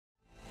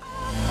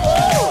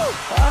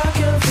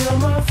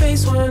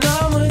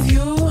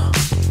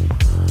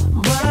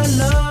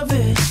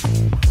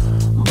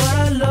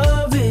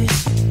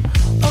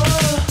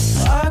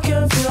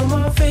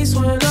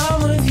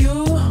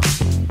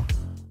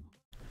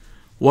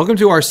Welcome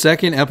to our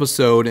second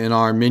episode in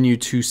our Menu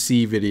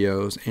 2C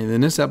videos. And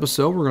in this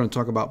episode, we're going to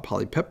talk about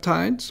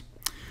polypeptides.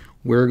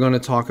 We're going to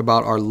talk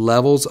about our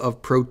levels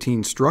of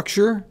protein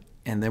structure.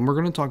 And then we're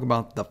going to talk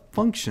about the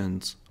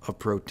functions of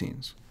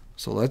proteins.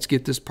 So let's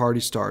get this party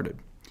started.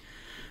 All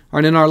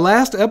right, in our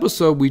last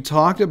episode, we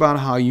talked about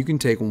how you can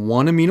take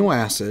one amino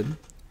acid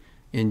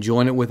and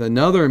join it with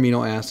another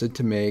amino acid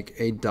to make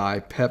a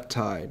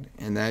dipeptide.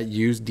 And that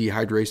used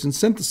dehydration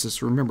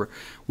synthesis. Remember,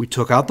 we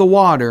took out the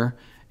water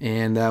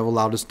and that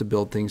allowed us to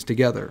build things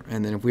together.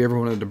 And then if we ever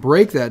wanted to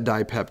break that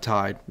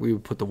dipeptide, we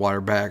would put the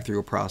water back through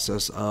a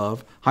process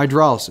of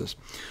hydrolysis.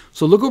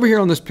 So look over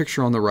here on this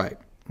picture on the right.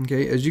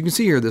 Okay, as you can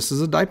see here, this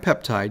is a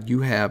dipeptide.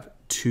 You have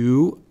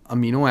two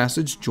amino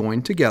acids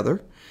joined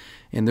together,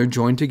 and they're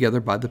joined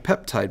together by the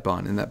peptide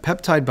bond. And that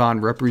peptide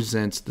bond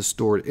represents the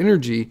stored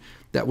energy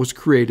that was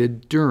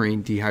created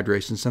during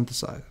dehydration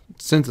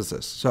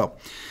synthesis. So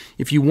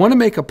if you want to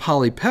make a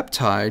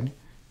polypeptide,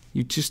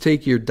 you just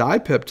take your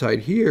dipeptide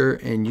here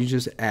and you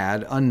just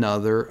add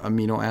another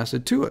amino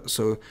acid to it.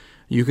 So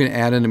you can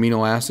add an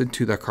amino acid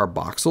to the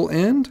carboxyl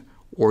end,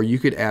 or you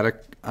could add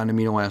an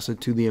amino acid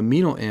to the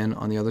amino end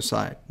on the other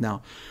side.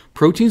 Now,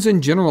 proteins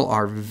in general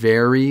are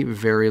very,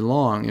 very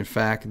long. In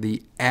fact,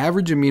 the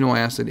average amino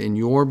acid in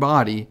your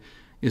body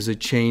is a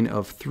chain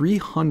of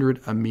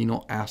 300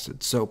 amino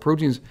acids. So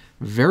proteins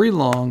very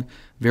long,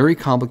 very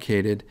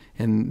complicated,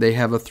 and they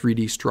have a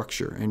 3D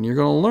structure. And you're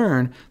going to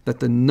learn that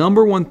the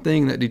number one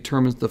thing that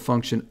determines the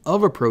function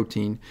of a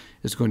protein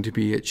is going to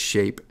be its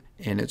shape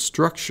and its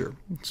structure.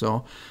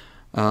 So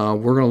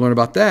we're going to learn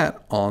about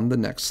that on the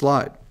next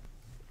slide.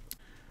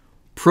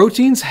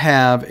 Proteins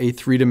have a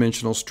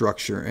three-dimensional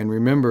structure, and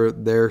remember,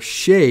 their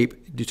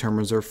shape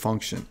determines their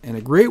function. And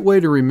a great way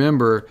to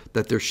remember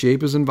that their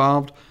shape is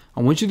involved, I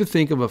want you to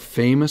think of a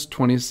famous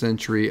 20th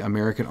century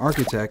American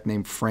architect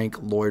named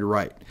Frank Lloyd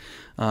Wright.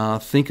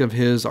 Think of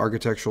his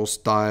architectural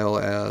style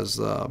as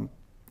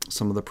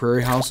some of the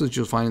prairie houses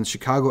you'll find in the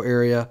Chicago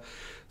area.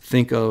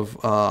 Think of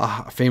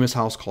a famous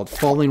house called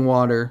Falling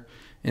Water,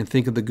 and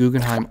think of the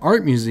Guggenheim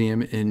Art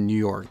Museum in New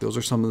York. Those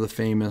are some of the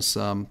famous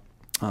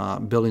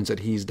buildings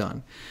that he's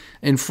done.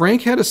 And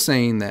Frank had a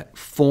saying that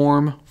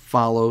form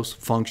follows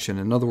function.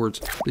 In other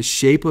words, the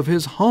shape of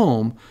his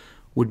home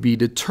would be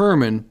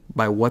determined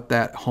by what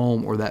that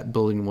home or that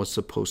building was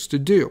supposed to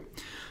do.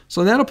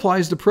 So that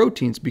applies to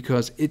proteins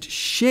because its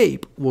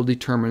shape will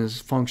determine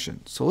its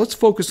function. So let's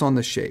focus on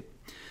the shape.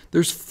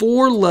 There's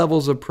 4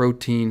 levels of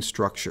protein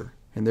structure,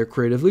 and they're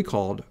creatively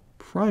called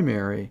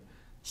primary,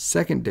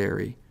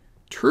 secondary,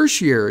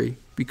 tertiary,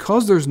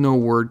 because there's no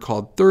word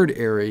called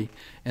third-ary,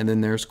 and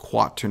then there's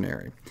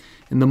quaternary.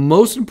 And the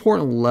most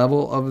important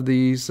level of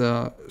these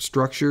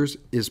structures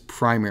is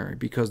primary,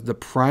 because the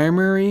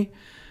primary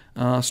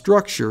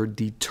structure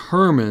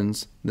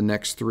determines the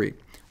next 3.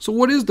 So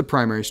what is the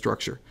primary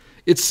structure?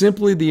 It's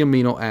simply the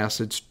amino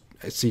acid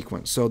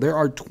sequence. So there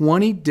are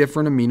 20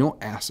 different amino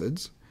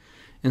acids.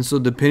 And so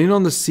depending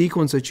on the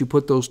sequence that you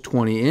put those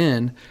 20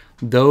 in,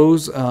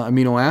 those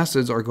amino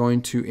acids are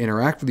going to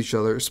interact with each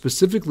other,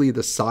 specifically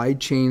the side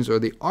chains or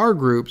the R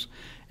groups,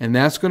 and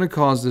that's going to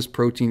cause this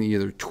protein to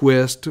either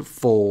twist,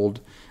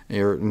 fold,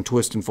 and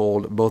twist and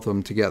fold, both of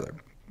them together.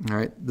 All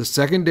right. The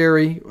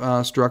secondary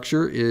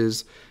structure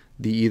is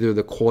either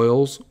the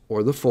coils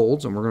or the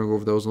folds, and we're going to go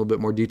over those in a little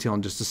bit more detail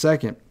in just a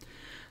second.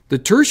 The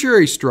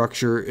tertiary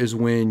structure is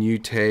when you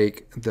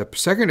take the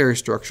secondary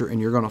structure and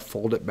you're going to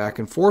fold it back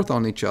and forth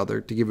on each other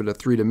to give it a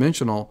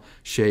 3-dimensional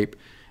shape.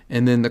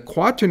 And then the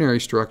quaternary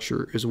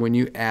structure is when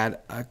you add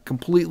a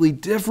completely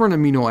different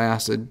amino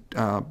acid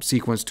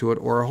sequence to it,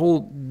 or a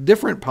whole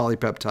different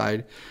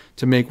polypeptide,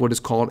 to make what is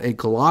called a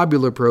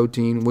globular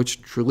protein,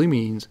 which truly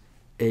means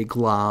a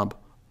glob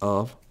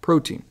of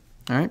protein.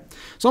 All right.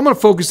 So I'm going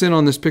to focus in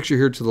on this picture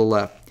here to the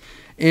left.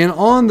 And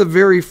on the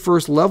very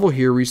first level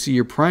here, we see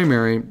your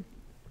primary.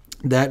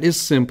 That is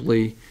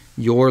simply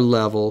your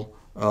level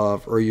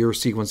of, or your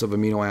sequence of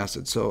amino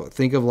acids. So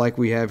think of like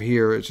we have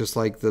here, it's just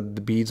like the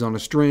beads on a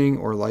string,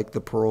 or like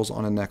the pearls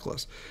on a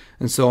necklace.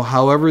 And so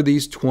however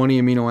these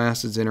 20 amino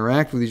acids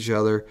interact with each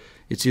other,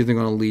 it's either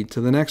going to lead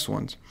to the next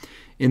ones.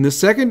 In the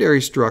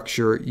secondary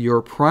structure,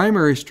 your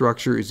primary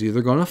structure is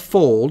either going to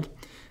fold,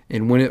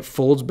 and when it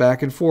folds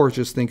back and forth,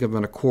 just think of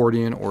an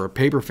accordion or a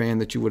paper fan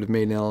that you would have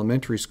made in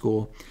elementary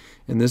school.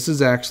 And this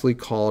is actually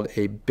called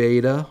a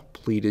beta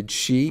pleated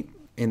sheet.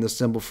 And the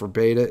symbol for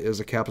beta is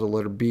a capital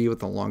letter B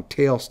with a long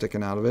tail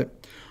sticking out of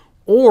it.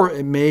 Or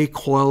it may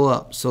coil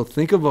up. So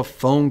think of a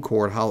phone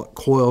cord, how it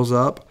coils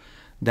up.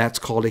 That's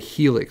called a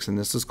helix, and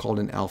this is called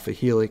an alpha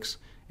helix.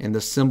 And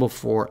the symbol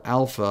for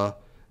alpha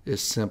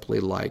is simply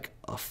like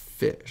a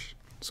fish.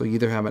 So you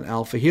either have an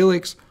alpha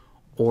helix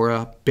or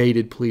a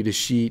beta pleated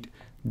sheet.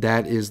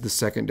 That is the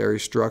secondary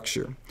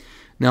structure.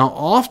 Now,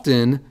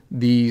 often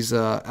these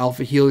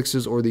alpha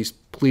helixes or these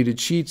pleated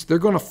sheets, they're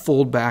going to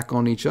fold back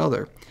on each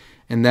other.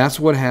 And that's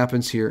what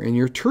happens here in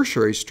your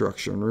tertiary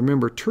structure. And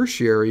remember,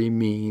 tertiary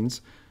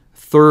means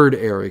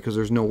third-ary because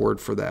there's no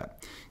word for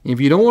that. And if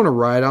you don't want to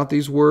write out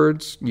these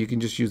words, you can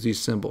just use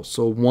these symbols.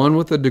 So one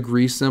with a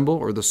degree symbol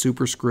or the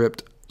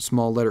superscript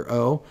small letter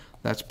O.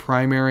 That's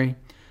primary.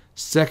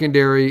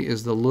 Secondary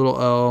is the little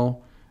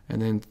o.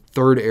 And then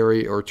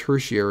third-ary or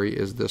tertiary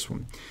is this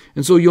one.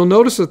 And so you'll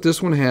notice that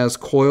this one has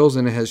coils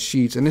and it has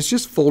sheets, and it's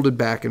just folded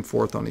back and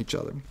forth on each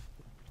other.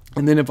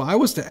 And then if I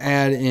was to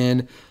add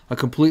in a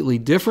completely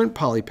different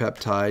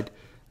polypeptide,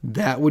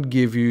 that would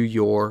give you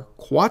your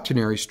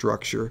quaternary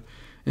structure.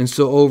 And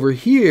so over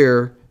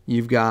here,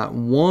 you've got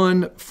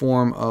one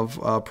form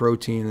of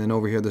protein, and then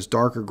over here, this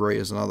darker gray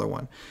is another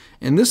one.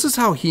 And this is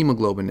how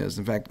hemoglobin is.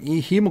 In fact,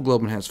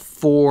 hemoglobin has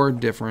 4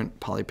 different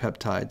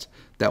polypeptides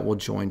that will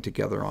join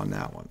together on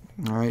that one.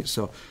 All right,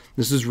 so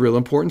this is real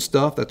important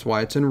stuff. That's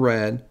why it's in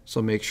red,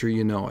 so make sure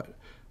you know it.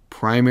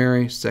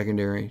 Primary,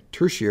 secondary,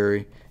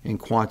 tertiary, and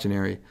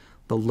quaternary,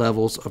 the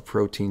levels of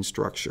protein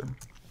structure.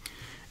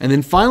 And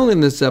then finally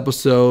in this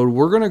episode,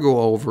 we're going to go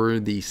over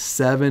the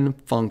 7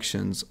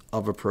 functions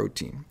of a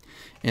protein.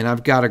 And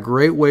I've got a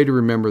great way to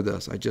remember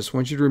this. I just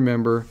want you to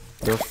remember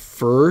the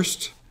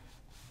first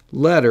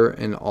letter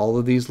in all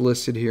of these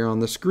listed here on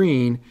the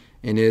screen,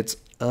 and it's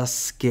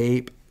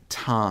escape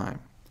time.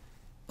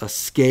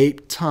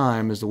 Escape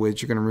time is the way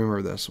that you're going to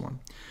remember this one.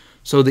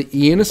 So the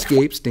E in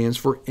escape stands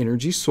for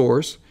energy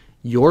source.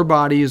 Your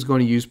body is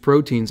going to use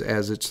proteins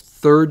as its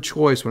third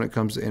choice when it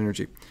comes to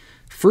energy.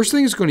 First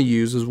thing it's going to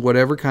use is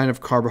whatever kind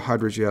of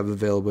carbohydrates you have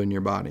available in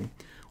your body.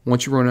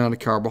 Once you run out of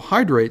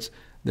carbohydrates,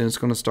 then it's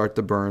going to start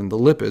to burn the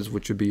lipids,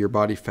 which would be your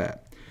body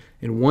fat.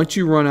 And once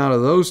you run out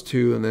of those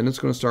two, and then it's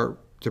going to start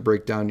to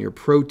break down your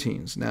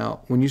proteins.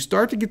 Now, when you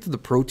start to get to the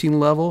protein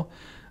level,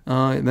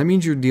 that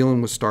means you're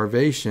dealing with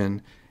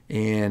starvation.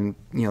 And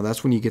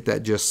that's when you get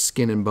that just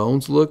skin and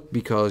bones look,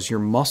 because your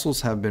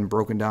muscles have been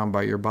broken down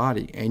by your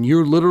body. And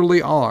you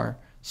literally are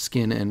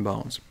skin and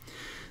bones.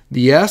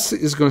 The S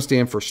is going to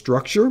stand for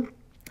structure.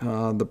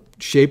 The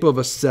shape of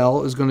a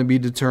cell is going to be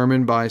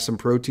determined by some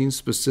proteins,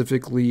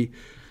 specifically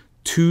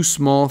 2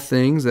 small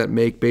things that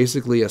make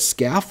basically a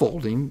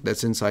scaffolding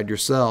that's inside your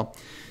cell.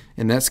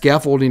 And that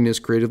scaffolding is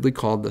creatively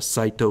called the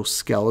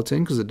cytoskeleton,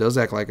 because it does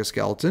act like a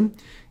skeleton.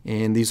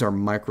 And these are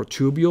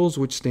microtubules,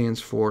 which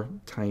stands for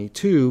tiny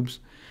tubes,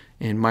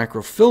 and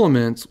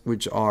microfilaments,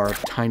 which are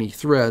tiny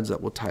threads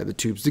that will tie the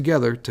tubes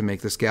together to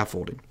make the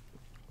scaffolding.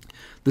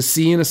 The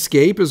C in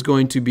escape is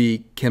going to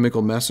be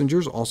chemical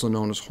messengers, also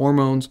known as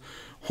hormones.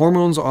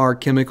 Hormones are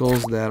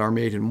chemicals that are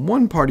made in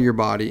one part of your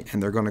body,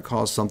 and they're going to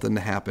cause something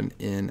to happen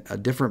in a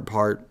different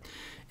part.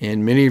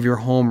 And many of your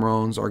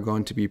hormones are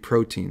going to be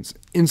proteins.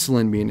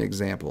 Insulin being an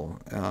example.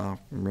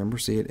 Remember,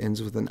 see, it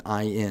ends with an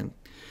IN.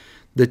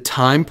 The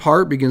time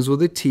part begins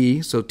with a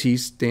T, so T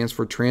stands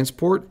for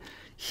transport.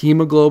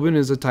 Hemoglobin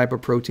is a type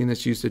of protein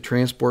that's used to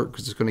transport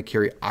because it's going to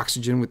carry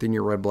oxygen within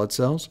your red blood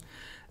cells.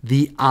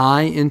 The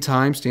I in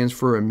time stands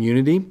for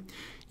immunity.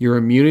 Your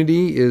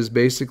immunity is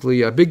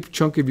basically a big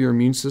chunk of your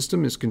immune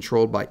system is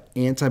controlled by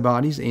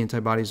antibodies.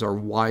 Antibodies are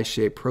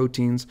Y-shaped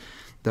proteins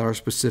that are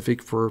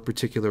specific for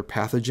particular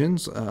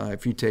pathogens.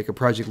 If you take a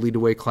Project Lead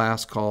Away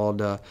class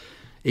called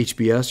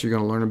HBS, you're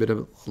going to learn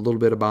a little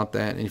bit about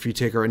that. And if you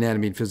take our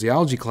anatomy and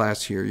physiology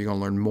class here, you're going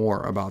to learn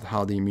more about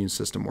how the immune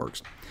system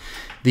works.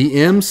 The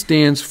M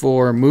stands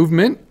for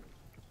movement.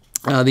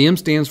 The M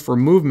stands for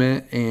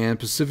movement, and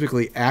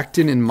specifically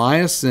actin and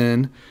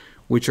myosin,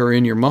 which are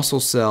in your muscle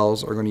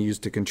cells, are going to use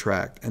to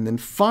contract. And then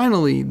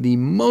finally, the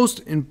most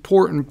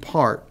important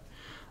part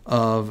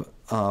of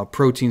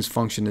protein's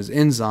function is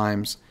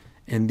enzymes.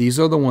 And these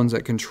are the ones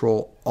that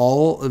control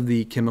all of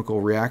the chemical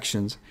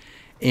reactions.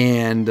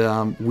 And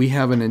we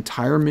have an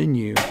entire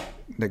menu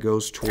that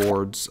goes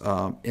towards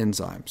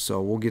enzymes.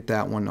 So we'll get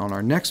that one on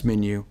our next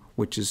menu,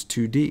 which is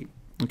 2D.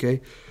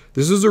 Okay,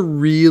 this is a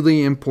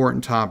really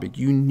important topic.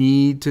 You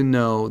need to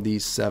know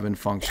these 7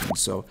 functions.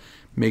 So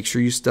make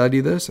sure you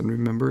study this and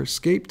remember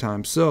escape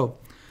time. So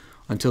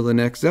until the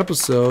next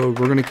episode,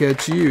 we're going to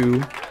catch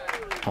you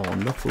on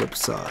the flip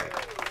side.